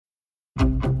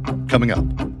coming up.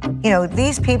 You know,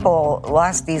 these people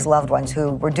lost these loved ones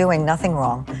who were doing nothing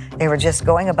wrong. They were just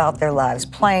going about their lives,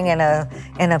 playing in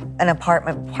an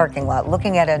apartment parking lot,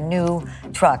 looking at a new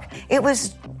truck. It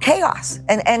was chaos,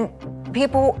 and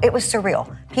people, it was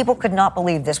surreal. People could not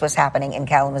believe this was happening in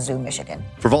Kalamazoo, Michigan.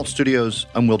 For Vault Studios,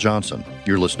 I'm Will Johnson.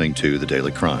 You're listening to The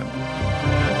Daily Crime.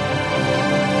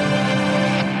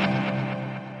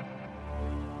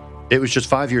 It was just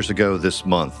 5 years ago this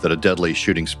month that a deadly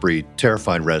shooting spree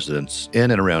terrified residents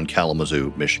in and around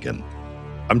Kalamazoo, Michigan.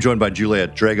 I'm joined by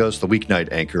Juliette Dragos, the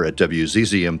weeknight anchor at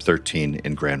WZZM 13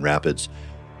 in Grand Rapids.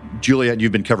 Juliette,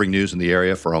 you've been covering news in the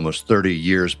area for almost 30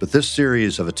 years, but this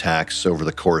series of attacks over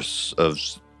the course of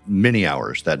many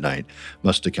hours that night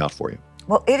must account for you.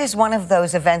 Well, it is one of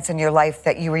those events in your life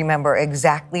that you remember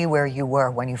exactly where you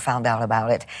were when you found out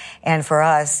about it. And for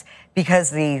us,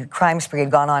 because the crime spree had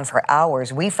gone on for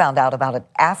hours, we found out about it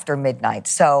after midnight.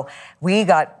 So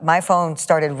my phone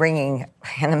started ringing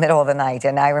in the middle of the night,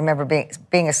 and I remember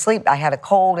being asleep. I had a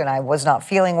cold and I was not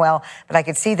feeling well, but I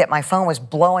could see that my phone was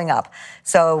blowing up.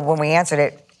 So when we answered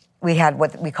it, we had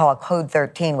what we call a code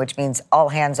 13, which means all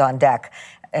hands on deck.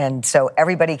 And so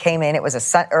everybody came in. It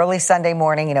was early Sunday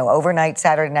morning, overnight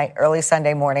Saturday night, early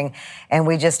Sunday morning. And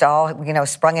we just all,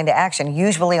 sprung into action.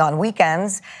 Usually on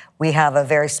weekends, we have a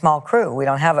very small crew.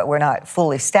 We're not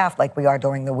fully staffed like we are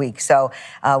during the week. So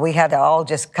we had to all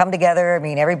just come together. I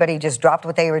mean, everybody just dropped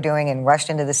what they were doing and rushed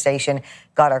into the station,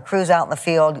 got our crews out in the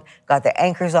field, got the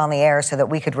anchors on the air so that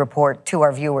we could report to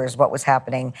our viewers what was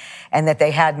happening and that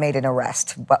they had made an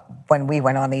arrest. But when we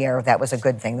went on the air, that was a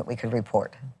good thing that we could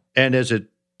report. And as it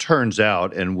turns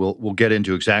out, and we'll get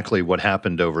into exactly what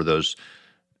happened over those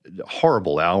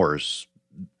horrible hours,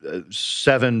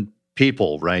 7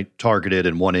 people, right, targeted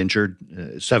and 1 injured,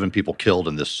 7 people killed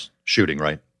in this shooting,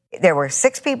 right? There were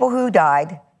 6 people who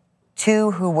died,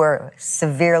 2 who were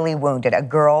severely wounded, a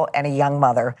girl and a young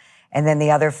mother. And then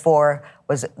the other 4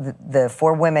 was the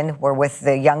 4 women were with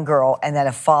the young girl, and then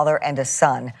a father and a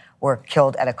son were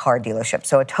killed at a car dealership.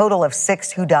 So a total of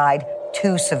 6 who died,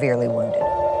 2 severely wounded.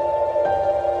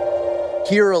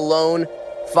 Here alone,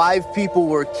 5 people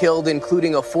were killed,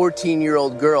 including a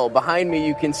 14-year-old girl. Behind me,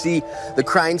 you can see the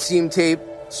crime scene tape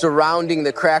surrounding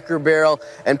the Cracker Barrel,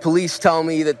 and police tell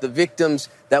me that the victims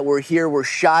that were here were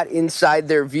shot inside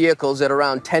their vehicles at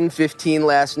around 10:15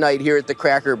 last night here at the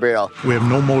Cracker Barrel. We have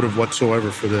no motive whatsoever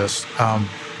for this,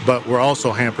 but we're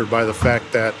also hampered by the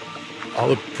fact that all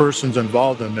the persons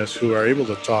involved in this who are able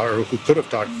to talk or who could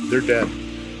have talked, they're dead.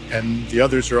 And the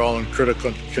others are all in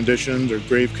critical condition or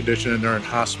grave condition, and they're in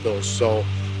hospitals. So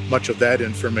much of that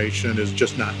information is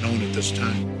just not known at this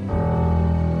time.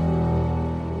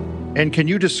 And can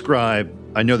you describe,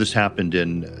 I know this happened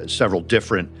in several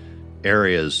different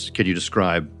areas, can you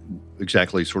describe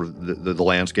exactly sort of the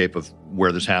landscape of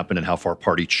where this happened and how far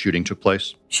apart each shooting took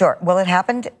place? Sure. Well, it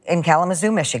happened in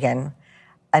Kalamazoo, Michigan.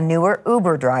 A newer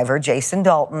Uber driver, Jason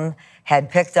Dalton, had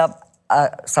picked up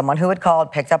someone who had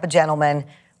called, picked up a gentleman,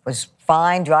 was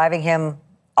fine driving him.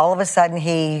 All of a sudden,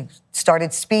 he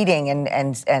started speeding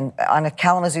and on a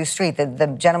Kalamazoo street.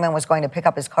 The gentleman was going to pick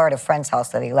up his car at a friend's house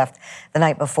that he left the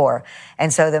night before.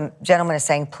 And so the gentleman is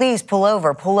saying, please pull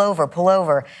over, pull over, pull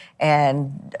over.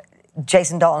 And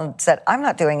Jason Dalton said, I'm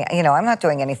not doing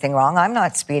anything wrong. I'm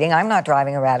not speeding. I'm not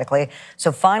driving erratically.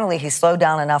 So finally, he slowed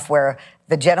down enough where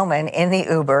the gentleman in the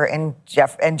Uber and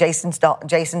Jason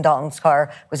Dalton's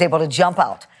car was able to jump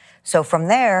out. So from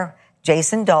there,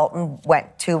 Jason Dalton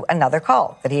went to another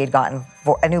call that he had gotten,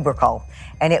 for an Uber call,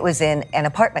 and it was in an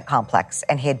apartment complex,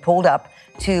 and he had pulled up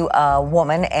to a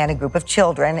woman and a group of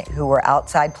children who were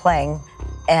outside playing,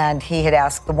 and he had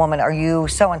asked the woman, are you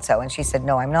so-and-so? And she said,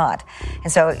 no, I'm not.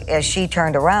 And so as she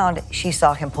turned around, she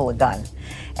saw him pull a gun.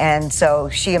 And so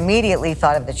she immediately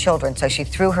thought of the children. So she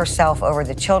threw herself over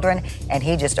the children, and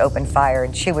he just opened fire.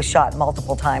 And she was shot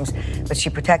multiple times, but she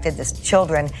protected the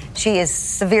children. She is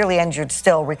severely injured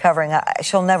still, recovering.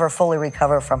 She'll never fully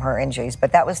recover from her injuries,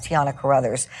 but that was Tiana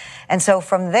Carruthers. And so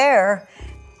from there,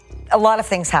 a lot of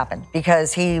things happened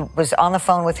because he was on the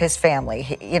phone with his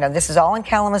family. This is all in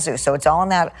Kalamazoo, so it's all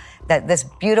in this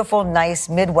beautiful, nice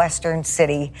Midwestern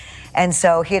city. And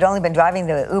so he had only been driving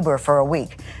the Uber for a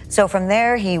week. So from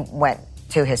there, he went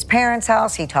to his parents'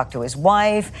 house. He talked to his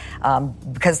wife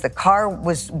because the car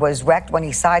was wrecked when he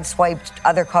sideswiped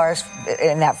other cars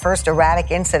in that first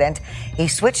erratic incident. He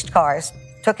switched cars,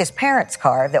 took his parents'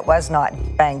 car that was not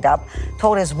banged up,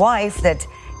 told his wife that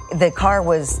the car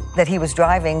that he was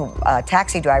driving, a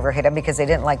taxi driver hit him because they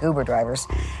didn't like Uber drivers.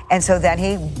 And so then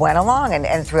he went along,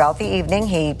 and throughout the evening,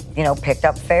 he, picked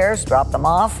up fares, dropped them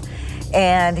off,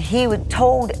 and he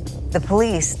told the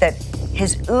police that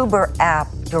his Uber app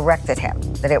directed him,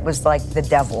 that it was like the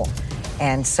devil.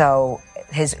 And so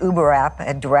his Uber app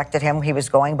had directed him. He was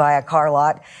going by a car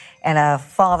lot, and a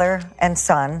father and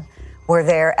son were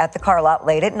there at the car lot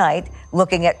late at night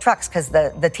looking at trucks because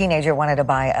the teenager wanted to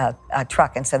buy a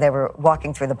truck, and so they were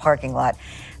walking through the parking lot.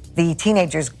 The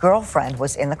teenager's girlfriend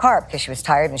was in the car because she was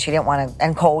tired and she didn't want to,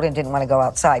 and cold, and didn't want to go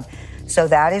outside. So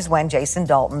that is when Jason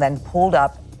Dalton then pulled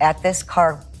up at this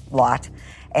car lot,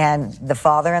 and the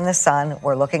father and the son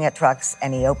were looking at trucks,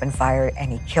 and he opened fire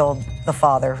and he killed the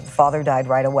father. The father died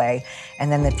right away,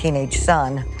 and then the teenage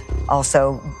son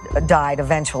also died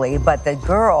eventually. But the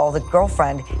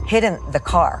girlfriend, hid in the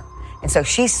car, and so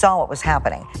she saw what was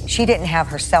happening. She didn't have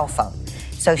her cell phone,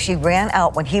 so she ran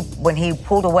out when he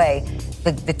pulled away.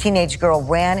 The teenage girl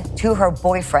ran to her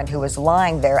boyfriend, who was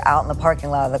lying there out in the parking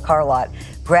lot of the car lot,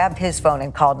 grabbed his phone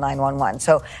and called 911.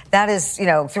 So that is,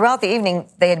 throughout the evening,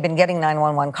 they had been getting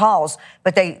 911 calls,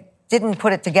 but they didn't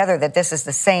put it together that this is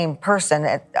the same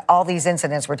person. All these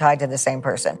incidents were tied to the same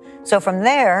person. So from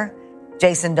there,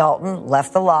 Jason Dalton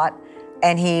left the lot,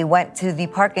 and he went to the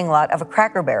parking lot of a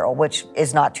Cracker Barrel, which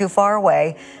is not too far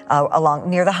away,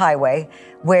 near the highway,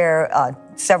 where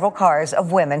several cars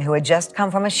of women who had just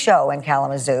come from a show in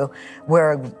Kalamazoo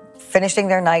were finishing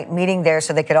their night, meeting there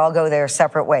so they could all go their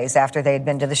separate ways after they had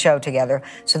been to the show together.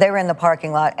 So they were in the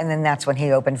parking lot, and then that's when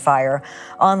he opened fire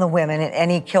on the women, and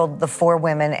he killed the 4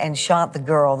 women and shot the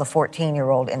girl, the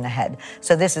 14-year-old, in the head.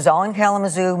 So this is all in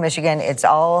Kalamazoo, Michigan. It's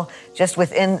all just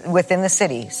within the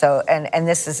city. So and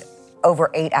this is over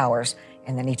 8 hours,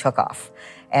 and then he took off.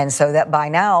 And so that by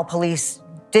now, police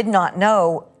did not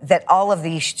know that all of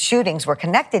these shootings were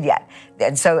connected yet.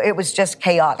 And so it was just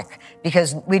chaotic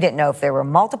because we didn't know if there were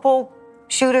multiple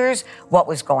shooters, what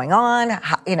was going on,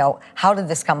 how did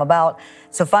this come about?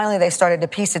 So finally they started to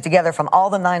piece it together from all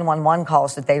the 911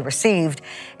 calls that they received,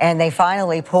 and they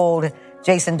finally pulled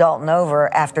Jason Dalton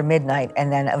over after midnight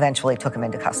and then eventually took him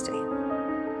into custody.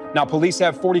 Now police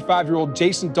have 45-year-old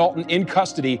Jason Dalton in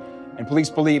custody, and police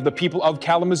believe the people of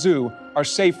Kalamazoo are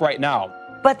safe right now.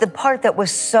 But the part that was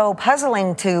so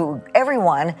puzzling to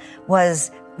everyone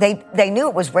was they knew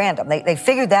it was random. They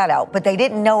figured that out, but they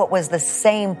didn't know it was the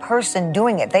same person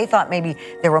doing it. They thought maybe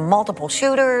there were multiple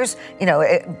shooters.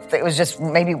 It was just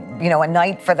maybe, a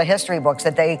night for the history books,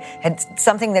 that they had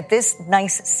something that this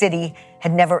nice city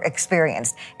had never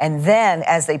experienced. And then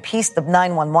as they pieced the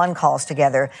 911 calls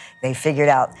together, they figured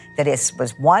out that it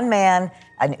was one man,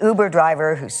 an Uber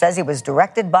driver who says he was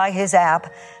directed by his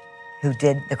app, who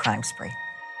did the crime spree.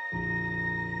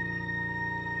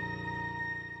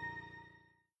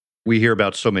 We hear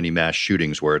about so many mass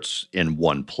shootings where it's in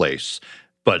one place,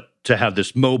 but to have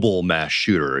this mobile mass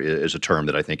shooter is a term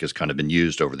that I think has kind of been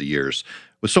used over the years.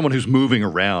 With someone who's moving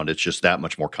around, it's just that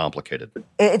much more complicated.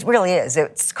 It really is.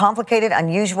 It's complicated,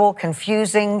 unusual,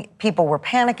 confusing. People were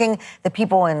panicking. The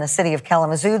people in the city of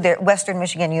Kalamazoo, Western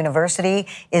Michigan University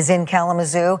is in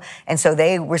Kalamazoo, and so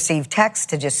they received texts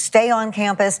to just stay on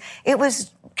campus. It was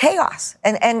chaos,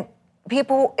 and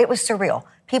people, it was surreal.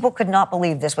 People could not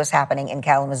believe this was happening in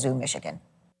Kalamazoo, Michigan.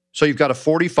 So you've got a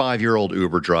 45-year-old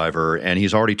Uber driver, and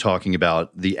he's already talking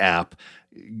about the app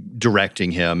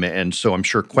directing him. And so I'm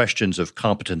sure questions of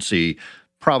competency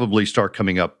probably start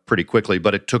coming up pretty quickly.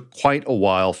 But it took quite a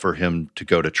while for him to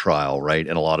go to trial, right?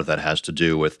 And a lot of that has to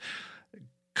do with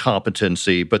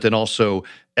competency, but then also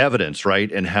evidence, right?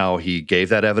 And how he gave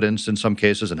that evidence in some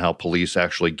cases and how police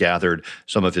actually gathered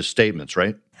some of his statements,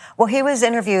 right? Well, he was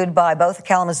interviewed by both the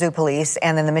Kalamazoo police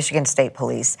and then the Michigan State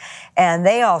Police, and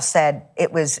they all said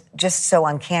it was just so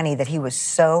uncanny that he was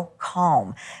so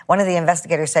calm. One of the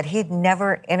investigators said he'd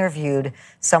never interviewed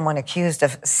someone accused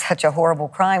of such a horrible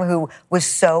crime who was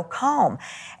so calm.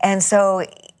 And so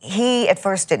he at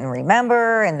first didn't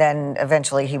remember, and then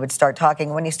eventually he would start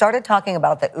talking. When he started talking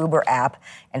about the Uber app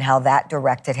and how that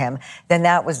directed him, then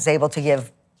that was able to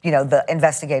give, the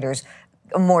investigators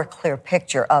a more clear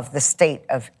picture of the state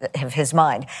of his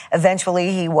mind.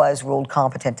 Eventually, he was ruled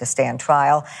competent to stand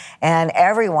trial. And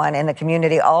everyone in the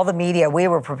community, all the media, we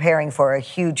were preparing for a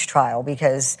huge trial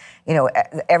because,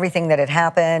 everything that had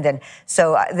happened. And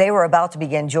so they were about to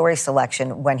begin jury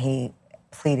selection when he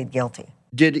pleaded guilty.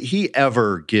 Did he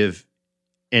ever give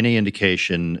any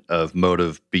indication of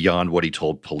motive beyond what he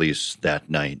told police that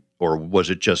night? Or was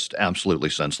it just absolutely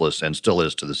senseless and still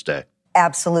is to this day?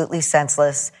 Absolutely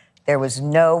senseless. There was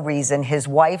no reason. His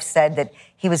wife said that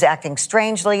he was acting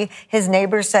strangely. His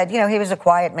neighbors said, he was a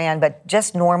quiet man, but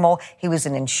just normal. He was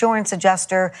an insurance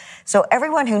adjuster. So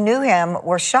everyone who knew him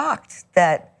were shocked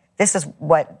that this is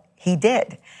what he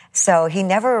did. So he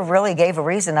never really gave a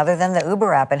reason other than the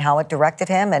Uber app and how it directed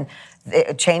him, and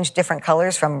it changed different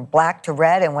colors from black to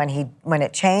red. And when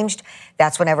it changed,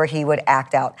 that's whenever he would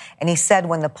act out. And he said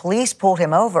when the police pulled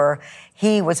him over,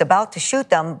 he was about to shoot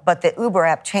them, but the Uber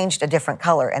app changed a different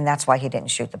color, and that's why he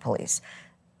didn't shoot the police.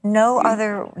 No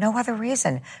other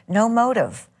reason, no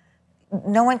motive.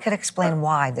 No one could explain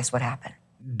why this would happen.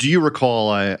 Do you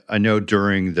recall, I know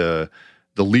during the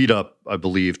lead up, I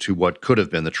believe, to what could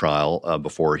have been the trial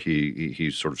before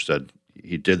he sort of said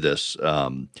he did this,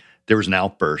 there was an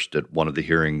outburst at one of the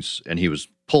hearings, and he was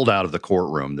pulled out of the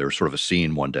courtroom. There was sort of a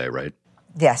scene one day, right?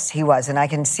 Yes, he was, and I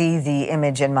can see the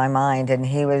image in my mind, and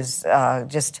he was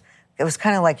it was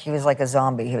kind of like he was like a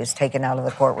zombie. He was taken out of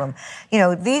the courtroom. You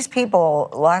know, these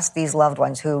people lost these loved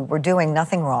ones who were doing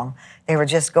nothing wrong. They were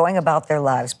just going about their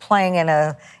lives, playing in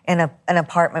an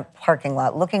apartment parking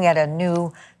lot, looking at a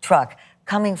new truck,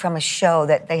 coming from a show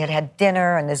that they had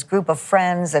dinner and this group of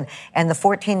friends, and the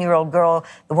 14-year-old girl,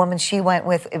 the woman she went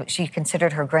with, she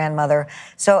considered her grandmother.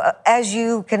 So as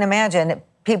you can imagine,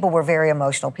 people were very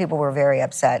emotional. People were very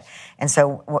upset. And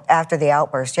so after the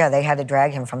outburst, they had to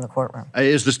drag him from the courtroom.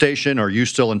 Is the station, are you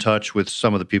still in touch with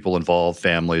some of the people involved,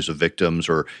 families of victims,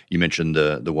 or you mentioned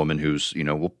the woman who's,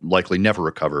 will likely never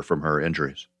recover from her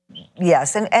injuries?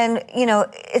 Yes, and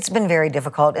it's been very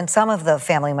difficult. And some of the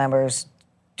family members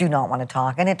do not want to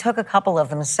talk. And it took a couple of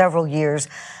them several years.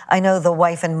 I know the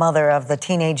wife and mother of the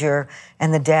teenager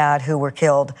and the dad who were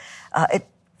killed, it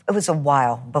was a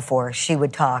while before she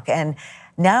would talk. And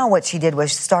now what she did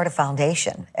was start a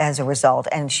foundation as a result.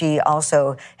 And she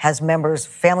also has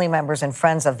family members and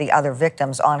friends of the other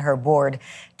victims on her board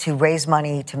to raise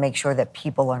money to make sure that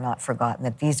people are not forgotten,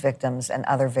 that these victims and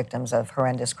other victims of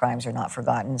horrendous crimes are not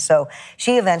forgotten. So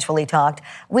she eventually talked.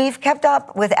 We've kept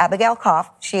up with Abigail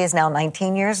Koff. She is now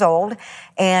 19 years old,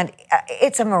 and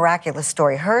it's a miraculous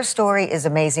story. Her story is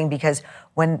amazing because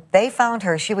when they found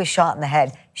her, she was shot in the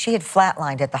head. She had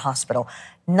flatlined at the hospital.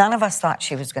 None of us thought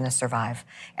she was going to survive.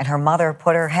 And her mother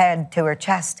put her head to her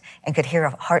chest and could hear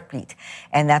a heartbeat.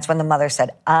 And that's when the mother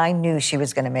said, I knew she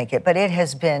was going to make it. But it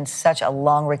has been such a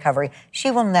long recovery.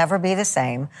 She will never be the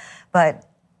same. But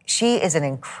she is an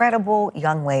incredible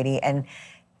young lady and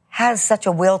has such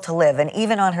a will to live. And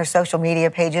even on her social media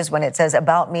pages, when it says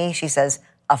about me, she says,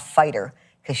 a fighter,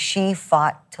 because she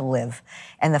fought to live.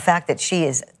 And the fact that she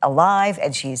is alive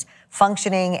and she's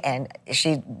functioning and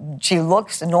she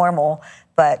looks normal,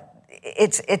 but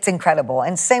it's incredible.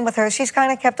 And same with her. She's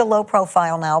kind of kept a low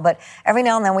profile now, but every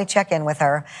now and then we check in with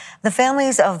her. The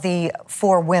families of the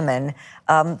 4 women,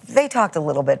 they talked a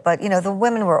little bit, but, the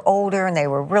women were older and they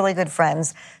were really good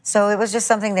friends. So it was just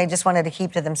something they just wanted to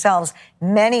keep to themselves.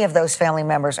 Many of those family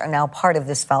members are now part of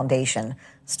this foundation,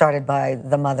 started by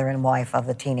the mother and wife of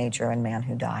the teenager and man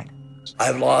who died.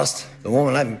 I've lost the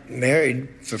woman I've married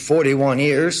for 41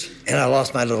 years, and I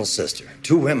lost my little sister.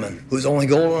 2 women whose only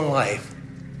goal in life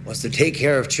was to take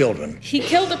care of children. He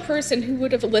killed a person who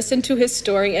would have listened to his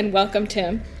story and welcomed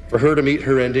him. For her to meet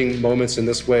her ending moments in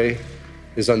this way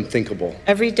is unthinkable.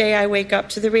 Every day I wake up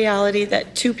to the reality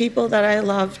that 2 people that I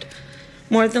loved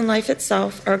more than life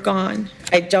itself are gone.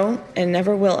 I don't and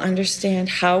never will understand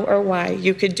how or why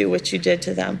you could do what you did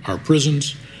to them. Our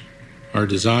prisons are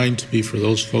designed to be for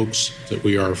those folks that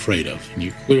we are afraid of, and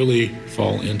you clearly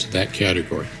fall into that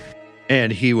category.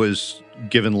 And he was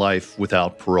given life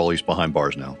without parole. He's behind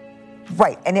bars now.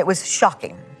 Right, and it was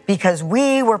shocking because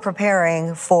we were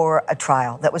preparing for a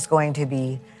trial that was going to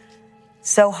be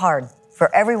so hard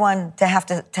for everyone to have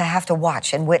to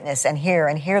watch and witness and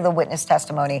hear the witness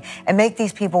testimony and make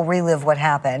these people relive what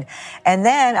happened. And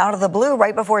then out of the blue,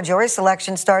 right before jury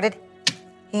selection started,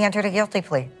 he entered a guilty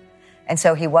plea. And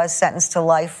so he was sentenced to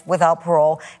life without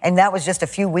parole. And that was just a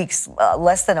few weeks,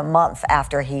 less than a month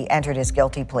after he entered his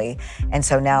guilty plea. And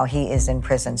so now he is in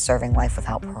prison serving life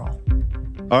without parole.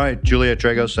 All right, Juliette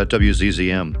Dragos at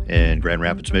WZZM in Grand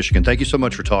Rapids, Michigan. Thank you so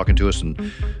much for talking to us and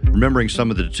remembering some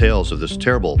of the details of this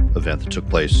terrible event that took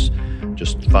place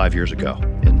just 5 years ago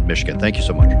in Michigan. Thank you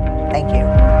so much. Thank you.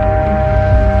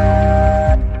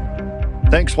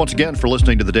 Thanks once again for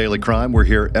listening to The Daily Crime. We're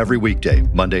here every weekday,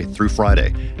 Monday through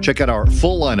Friday. Check out our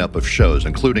full lineup of shows,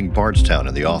 including Bardstown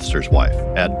and The Officer's Wife,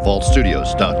 at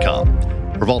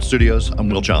vaultstudios.com. For Vault Studios, I'm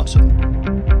Will Johnson.